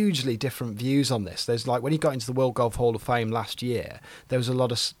hugely different views on this. There's like when he got into the World Golf Hall of Fame last year, there was a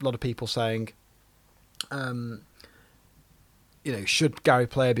lot of people saying, should Gary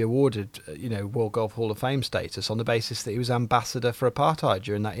Player be awarded, World Golf Hall of Fame status on the basis that he was ambassador for apartheid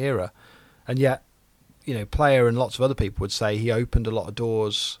during that era, and yet, Player and lots of other people would say he opened a lot of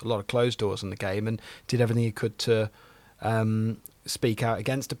doors, a lot of closed doors in the game, and did everything he could to speak out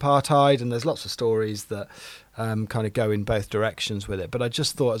against apartheid. And there's lots of stories that kind of go in both directions with it. But I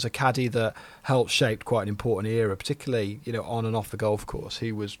just thought, as a caddy that helped shape quite an important era, particularly on and off the golf course,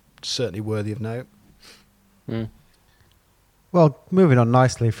 he was certainly worthy of note. Well, moving on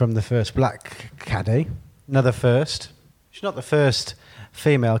nicely from the first black caddy, another first. She's not the first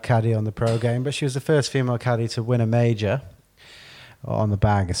female caddy on the pro game, but she was the first female caddy to win a major, on the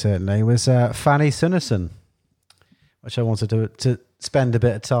bag certainly, was Fanny Sunderson, which I wanted to spend a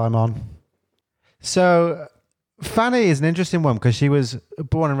bit of time on. So Fanny is an interesting one because she was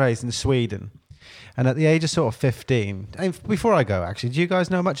born and raised in Sweden, and at the age of sort of 15, and before I go, actually, do you guys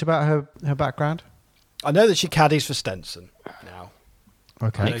know much about her background? I know that she caddies for Stenson now.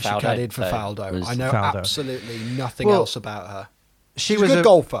 Okay. I know she caddied for Faldo. I know Faldo. Absolutely nothing else about her. She was a good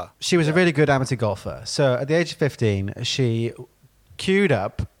golfer. She was a really good amateur golfer. So at the age of 15, she queued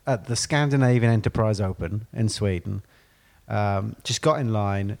up at the Scandinavian Enterprise Open in Sweden. Just got in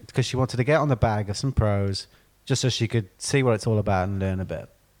line because she wanted to get on the bag of some pros just so she could see what it's all about and learn a bit.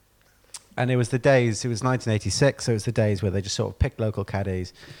 And it was 1986, so it was the days where they just sort of picked local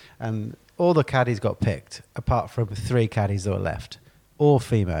caddies. And all the caddies got picked, apart from 3 caddies that were left, all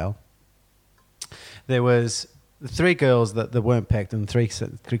female. There was the three girls that weren't picked and three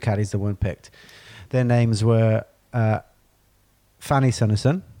caddies that weren't picked, their names were Fanny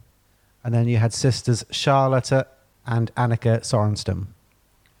Sunnison, and then you had sisters Charlotte and Annika Sorenstam.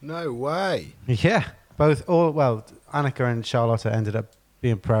 No way. Yeah, Annika and Charlotte ended up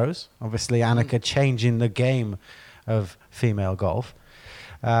being pros. Obviously, Annika changing the game of female golf.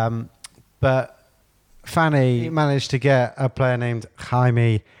 But Fanny managed to get a player named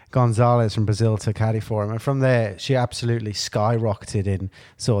Jaime Gonzalez from Brazil to caddy for him. And from there, she absolutely skyrocketed in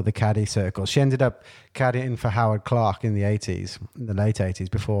sort of the caddy circle. She ended up caddying for Howard Clark in the late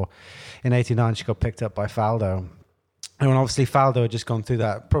 80s, before in 89 she got picked up by Faldo. And obviously Faldo had just gone through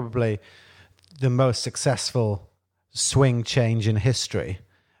that, probably the most successful swing change in history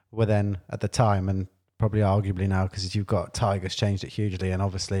within at the time, and probably arguably now, because you've got Tiger's changed it hugely, and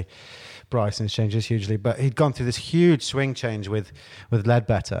obviously Bryson's changed it hugely. But he'd gone through this huge swing change with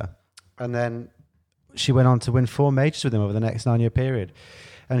Ledbetter, and then she went on to win 4 majors with him over the next 9-year period.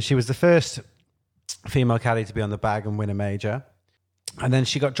 And she was the first female caddy to be on the bag and win a major. And then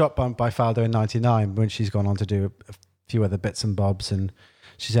she got dropped by Faldo in 99, when she's gone on to do a few other bits and bobs, and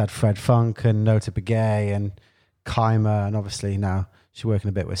she's had Fred Funk and Nota Begay and Keimer, and obviously now she's working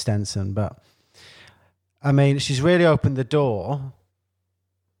a bit with Stenson. But I mean, she's really opened the door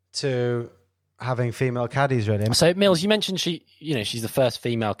to having female caddies, really. So, Mills, you mentioned she's the first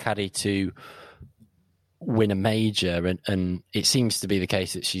female caddy to win a major, and it seems to be the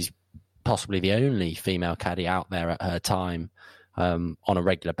case that she's possibly the only female caddy out there at her time on a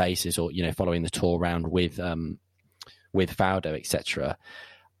regular basis, or following the tour round with Faldo, etc.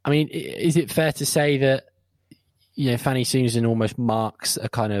 I mean, is it fair to say that Fanny Susan almost marks a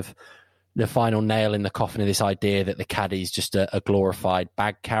kind of the final nail in the coffin of this idea that the caddy is just a glorified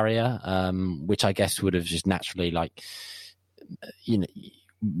bag carrier, which I guess would have just naturally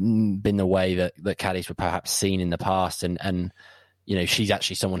been the way that caddies were perhaps seen in the past, and she's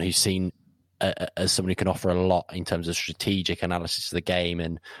actually someone who's seen as someone who can offer a lot in terms of strategic analysis of the game,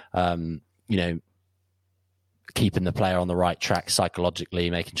 and keeping the player on the right track psychologically,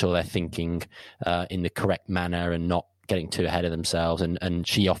 making sure they're thinking in the correct manner and not getting too ahead of themselves. And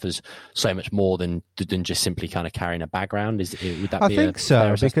she offers so much more than just simply kind of carrying a bag around. Would that be? I think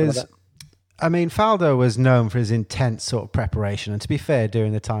so, because I mean, Faldo was known for his intense sort of preparation, and to be fair,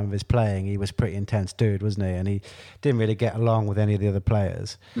 during the time of his playing, he was a pretty intense dude, wasn't he? And he didn't really get along with any of the other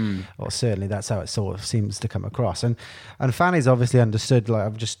players, or certainly that's how it sort of seems to come across. And Fanny's obviously understood, like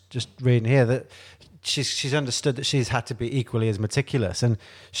I'm just reading here, that she's understood that she's had to be equally as meticulous, and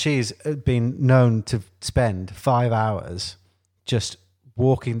she's been known to spend 5 hours just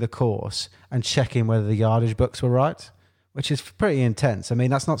walking the course and checking whether the yardage books were right, which is pretty intense. I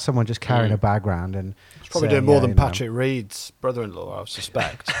mean, that's not someone just carrying a bag around and she's probably doing more than Patrick Reed's brother-in-law, I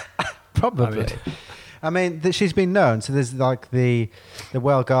suspect. Probably. I mean, she's been known. So there's like the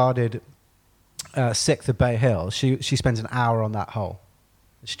well-guarded 6th of Bay Hill. She spends an hour on that hole.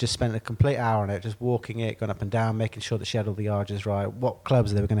 She just spent a complete hour on it, just walking it, going up and down, making sure that she had all the yardages right, what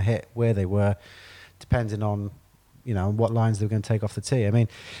clubs they were going to hit, where they were, depending on, what lines they were going to take off the tee. I mean,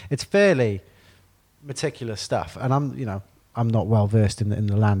 it's fairly meticulous stuff, and I'm not well versed in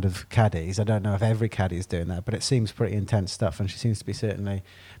the land of caddies. I don't know if every caddy is doing that, but it seems pretty intense stuff, and she seems to be certainly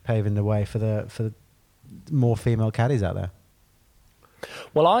paving the way for the more female caddies out there.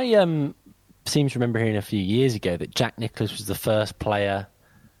 Well, I seem to remember hearing a few years ago that Jack Nicklaus was the first player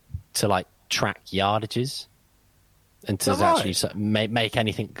to track yardages and to actually make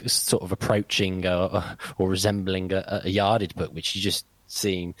anything sort of approaching or resembling a yardage book, which you just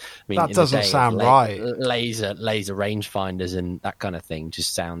seem. I mean, that doesn't sound right. Laser rangefinders and that kind of thing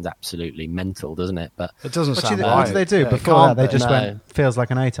just sounds absolutely mental, doesn't it? But it doesn't sound right. What did they do before that? They just went, feels like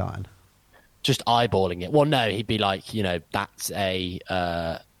an 8-iron. Just eyeballing it. Well, no, he'd be like, that's a,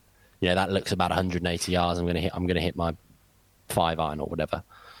 that looks about 180 yards. I'm going to hit my 5-iron or whatever.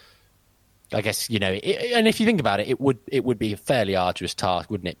 I guess, and if you think about it, it would be a fairly arduous task,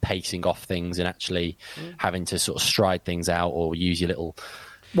 wouldn't it? Pacing off things and actually having to sort of stride things out, or use your little.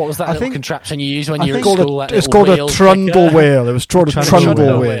 What was that little contraption you used when you were in school? It's called a trundle wheel. It was called a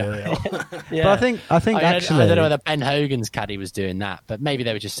trundle wheel. Yeah. But I think actually, I don't know whether Ben Hogan's caddy was doing that, but maybe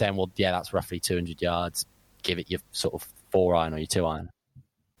they were just saying, well, yeah, that's roughly 200 yards. Give it your sort of 4-iron or your 2-iron.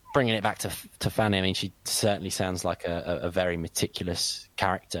 Bringing it back to Fanny, I mean, she certainly sounds like a very meticulous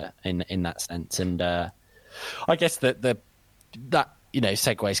character in that sense, and I guess that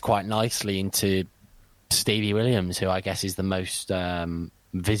segues quite nicely into Stevie Williams, who I guess is the most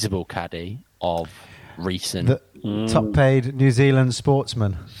visible caddy of recent, the top-paid New Zealand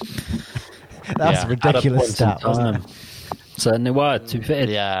sportsman. That's a ridiculous stat, wasn't it? Certainly were. To be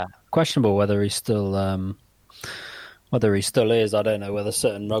fair, questionable whether he's still Whether he still is, I don't know. Whether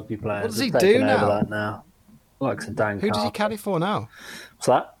certain rugby players does he have taken do over now? that now. Likes of Dan Who does he Carter. caddy for now? What's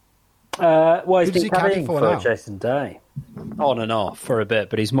that? Well, he's Who does been he caddy caddying for for now? Jason Day, on and off for a bit,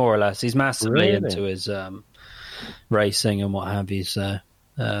 but he's more or less massively Really? into his racing and what have you. So,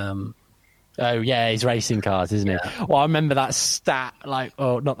 Oh yeah, he's racing cars, isn't he? Well, I remember that stat,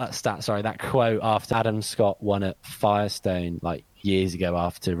 not that stat, sorry, that quote after Adam Scott won at Firestone like years ago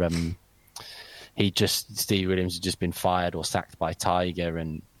after Steve Williams had just been fired or sacked by Tiger,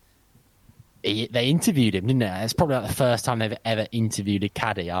 and they interviewed him, didn't they? It's probably like the first time they've ever interviewed a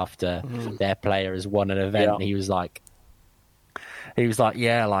caddy after their player has won an event. Yeah. And he was like,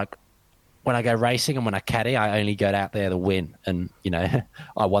 yeah, like when I go racing and when I caddy, I only go out there to win. And,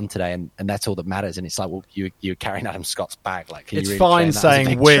 I won today and that's all that matters. And it's like, well, you're carrying Adam Scott's bag. Like, can you It's really fine claim that as a saying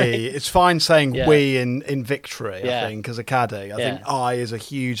victory? we. It's fine saying Yeah. we in victory, Yeah. I think, as a caddy. I think Yeah. I is a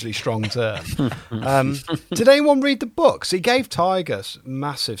hugely strong term. Did anyone read the books? He gave Tiger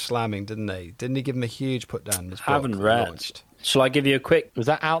massive slamming, didn't he? Didn't he give him a huge put down in his book? haven't that he read. launched? Shall I give you a quick? Was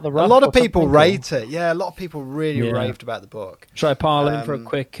that out the A rough? lot of or people something, or- rate it. Yeah, a lot of people really Yeah. raved about the book. Shall I pile in for a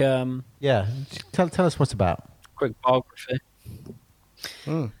quick Yeah, tell us what's about. biography?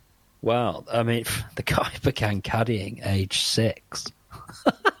 Hmm. Well, I mean, the guy began caddying age 6.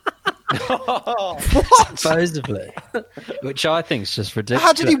 Supposedly, which I think is just ridiculous.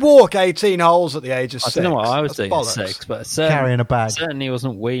 How did he walk 18 holes at the age of I 6? don't know what I was That's doing at bollocks. 6, but Carrying a bag. certainly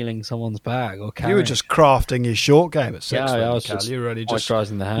wasn't wheeling someone's bag or carrying. You were just crafting your short game at 6. Yeah, weren't I you, was Cal? just You were only just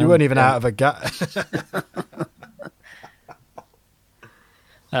moisturising the hand. You weren't even Yeah. out of a gap.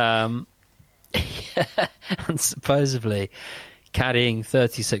 And supposedly caddying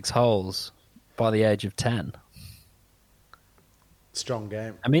 36 holes by the age of 10. Strong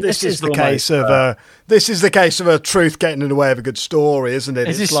game. I mean, This is the almost, case of a truth getting in the way of a good story, isn't it?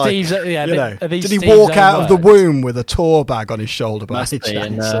 Is It's this like, Steve's? Yeah, you know, are these did he Steve's walk own out of the words? womb with a tour bag on his shoulder by must any be,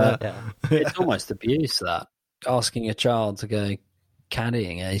 chance? and, it's almost abuse, that asking a child to go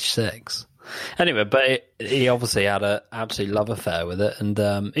caddying age 6. Anyway, but he obviously had an absolute love affair with it, and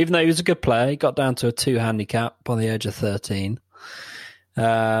even though he was a good player, he got down to a 2 handicap by the age of 13.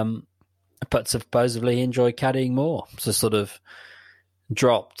 But supposedly he enjoyed caddying more, so sort of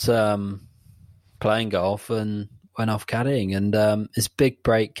dropped playing golf and went off caddying, and his big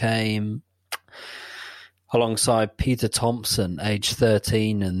break came alongside Peter Thompson, age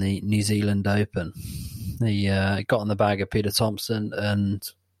 13, in the New Zealand Open. He got on the bag of Peter Thompson, and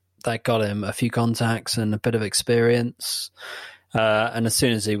that got him a few contacts and a bit of experience. And as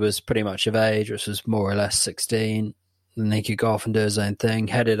soon as he was pretty much of age, which was more or less 16, then he could go off and do his own thing,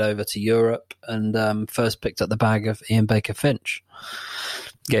 headed over to Europe, and first picked up the bag of Ian Baker Finch.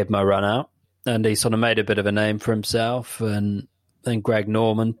 Gave him a run out, and he sort of made a bit of a name for himself. And then Greg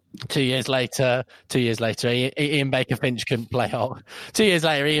Norman. 2 years later, Ian Baker Finch couldn't play golf. 2 years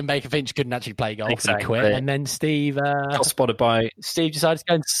later, Ian Baker Finch couldn't actually play golf, and he quit. Exactly. And then Steve Got spotted by decided to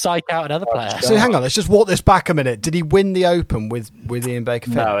go and psych out another player. So hang on, let's just walk this back a minute. Did he win the Open with Ian Baker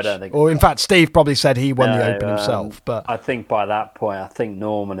Finch? No, I don't think Or so. in fact, Steve probably said he won the No, Open himself. But I think by that point, I think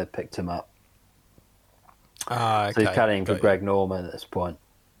Norman had picked him up. So he's caddying for Greg Norman at this point.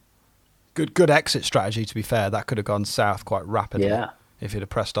 Good exit strategy, to be fair. That could have gone south quite rapidly if he'd have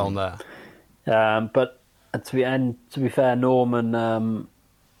pressed on there. But to be fair, Norman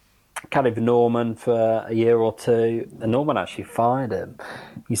caddied for Norman for a year or two, and Norman actually fired him.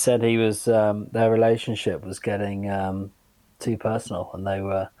 He said he was their relationship was getting too personal, and they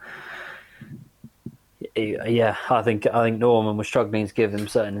were. Yeah, I think Norman was struggling to give him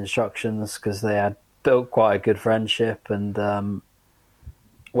certain instructions because they had built quite a good friendship, and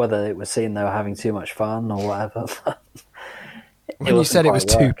whether it was seen they were having too much fun or whatever. When you said it was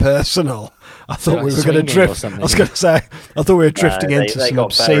too personal, I thought we were going to swinging or drift. I something. was going to say, I thought we were drifting into they some got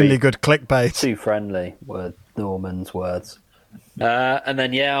obscenely very- good clickbait. Too friendly were Norman's words. And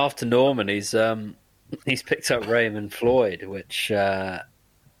then after Norman, he's picked up Raymond Floyd, which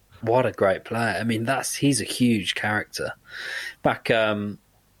what a great player. I mean, he's a huge character. Back, I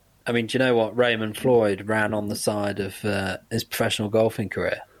mean, do you know what? Raymond Floyd ran on the side of his professional golfing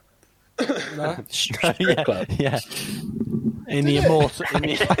career. Strip club. Yeah. In the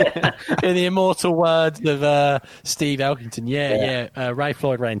immortal words of Steve Elkington, Ray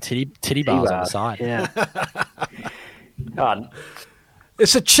Floyd ran titty bars on the side. Yeah.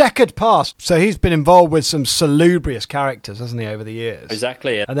 It's a checkered past. So he's been involved with some salubrious characters, hasn't he, over the years?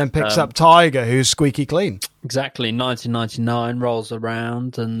 Exactly. And then picks up Tiger, who's squeaky clean. Exactly. 1999 rolls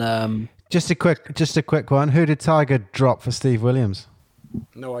around, and Just a quick one. Who did Tiger drop for Steve Williams?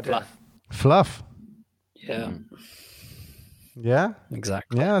 No idea. Fluff. yeah. Yeah,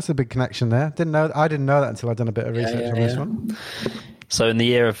 Exactly. yeah, that's a big connection there. I didn't know that until I'd done a bit of research on this one. So in the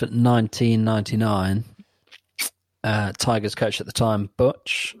year of 1999, Tiger's coach at the time,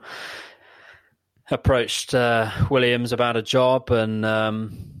 Butch, approached Williams about a job, and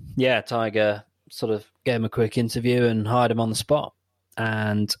Tiger sort of gave him a quick interview and hired him on the spot.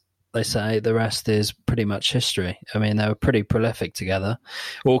 And they say the rest is pretty much history. I mean, they were pretty prolific together.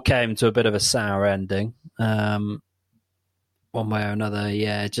 All came to a bit of a sour ending. One way or another,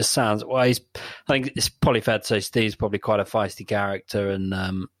 yeah, it just sounds... Well, I think it's probably fair to say Steve's probably quite a feisty character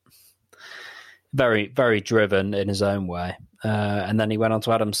and very, very driven in his own way. And then he went on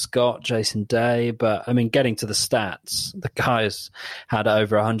to Adam Scott, Jason Day. But, I mean, getting to the stats, the guy's had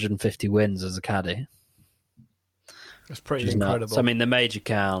over 150 wins as a caddy. It's pretty incredible. I mean, the major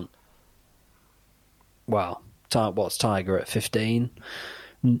count... Well, what's Tiger at 15?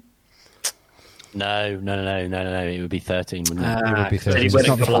 No. It would be 13, wouldn't it? It would be 13. Did he win It's a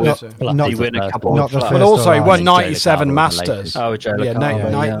not couple? not Did he win a couple? not the of first But also, he or won last. 97 Joe Masters. Oh, Joe Yeah,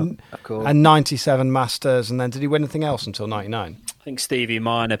 Leclerc, of course. and 97 Masters. And then did he win anything else until 99? I think Stevie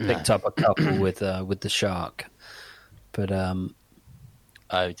Minor picked up a couple with the Shark, but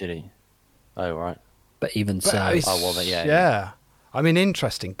Oh, did he? Oh, right. but even But so, it's- yeah. I mean,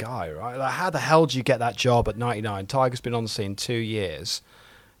 interesting guy, right? Like, how the hell do you get that job at 99? Tiger's been on the scene 2 years.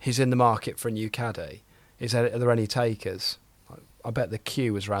 He's in the market for a new caddy. Are there any takers? I bet the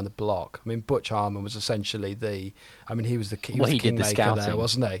queue was around the block. I mean, Butch Harmon was essentially he was the He was the did the kingmaker scouting. there,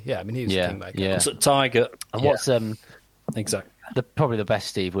 wasn't he? Yeah, I mean, he was the kingmaker. Yeah. so Tiger. And what's Exactly. probably the best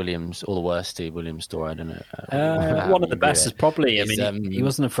Steve Williams or the worst Steve Williams story? I don't know. One of the best is probably. I Is, mean, he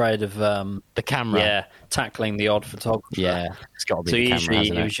wasn't afraid of the camera. Yeah, tackling the odd photographer. Yeah, it's got to be So the camera,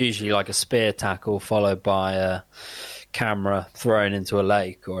 hasn't it it? was usually like a spear tackle followed by a camera thrown into a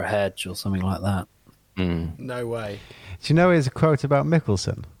lake or a hedge or something like that. No way. Do you know his quote about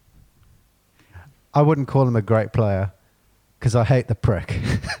Mickelson? I wouldn't call him a great player because I hate the prick.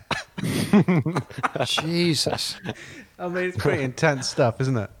 Jesus. I mean, it's pretty intense stuff,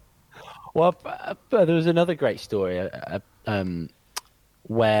 isn't it? Well, but there was another great story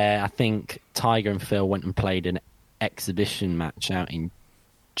where I think Tiger and Phil went and played an exhibition match out in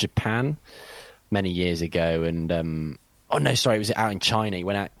Japan many years ago, and it was out in China. He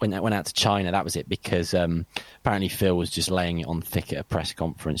went out to China. That was it, because apparently Phil was just laying it on thick at a press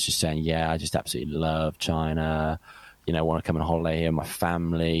conference, just saying, "Yeah, I just absolutely love China. You know, want to come on holiday here with my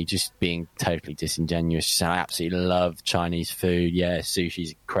family," just being totally disingenuous. Just saying, "I absolutely love Chinese food. Yeah,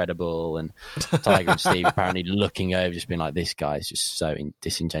 sushi's incredible." And Tiger and Steve apparently looking over, just being like, "This guy's just so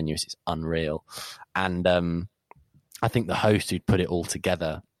disingenuous. It's unreal." And I think the host who'd put it all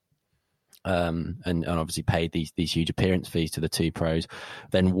together, and obviously paid these huge appearance fees to the two pros,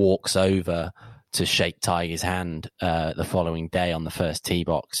 then walks over to shake Tiger's hand the following day on the first tee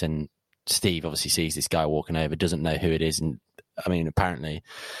box, and Steve obviously sees this guy walking over, doesn't know who it is, and I mean, apparently,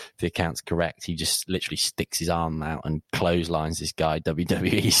 if the account's correct, he just literally sticks his arm out and clotheslines this guy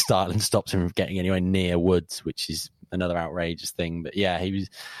WWE style and stops him from getting anywhere near Woods, which is another outrageous thing. But yeah,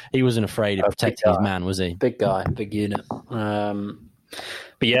 he wasn't afraid of protecting his man, was he? Big guy, big unit.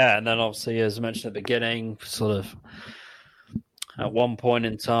 But yeah, and then obviously, as I mentioned at the beginning, sort of at one point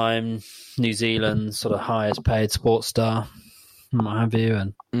in time, New Zealand's sort of highest paid sports star, what have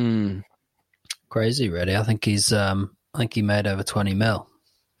you, and crazy, really. I think he made over 20 mil,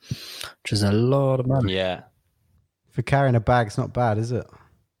 which is a lot of money. Yeah. For carrying a bag, it's not bad, is it?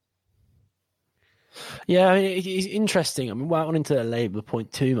 Yeah, I mean, it's interesting. I mean, without wanting to labour the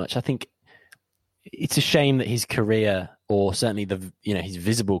point too much, I think it's a shame that his career, or certainly his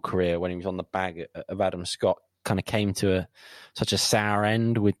visible career when he was on the bag of Adam Scott, kind of came to such a sour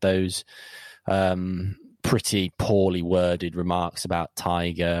end with those pretty poorly worded remarks about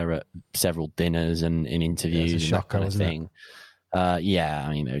Tiger at several dinners and in interviews and that kind of thing. Yeah,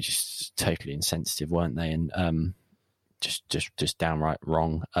 I mean, they were just totally insensitive, weren't they? And just downright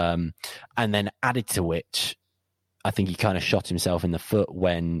wrong. And then added to which, I think he kind of shot himself in the foot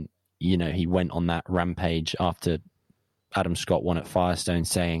when, he went on that rampage after Adam Scott won at Firestone,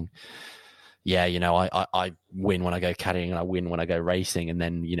 saying, "Yeah, I win when I go caddying and I win when I go racing." And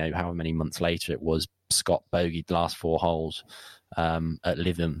then, however many months later it was, Scott bogeyed the last 4 holes at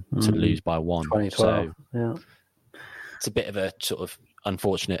Lytham to lose by 1. 2012, so yeah. It's a bit of a sort of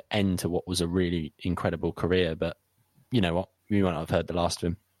unfortunate end to what was a really incredible career. But you know what? We might not have heard the last of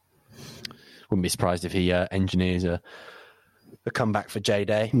him. Wouldn't be surprised if he engineers a comeback for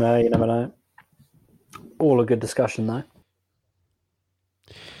J-Day. No, you never know. All a good discussion, though.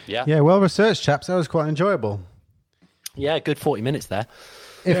 Yeah. Yeah, well researched, chaps. That was quite enjoyable. Yeah, good 40 minutes there.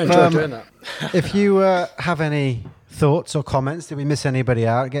 If, Enjoyed doing that. if you have any thoughts or comments. Did we miss anybody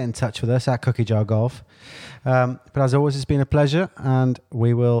out? Get in touch with us at Cookie Jar Golf. But as always, it's been a pleasure, and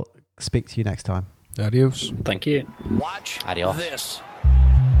we will speak to you next time. Adios. Thank you. Watch Adios. this.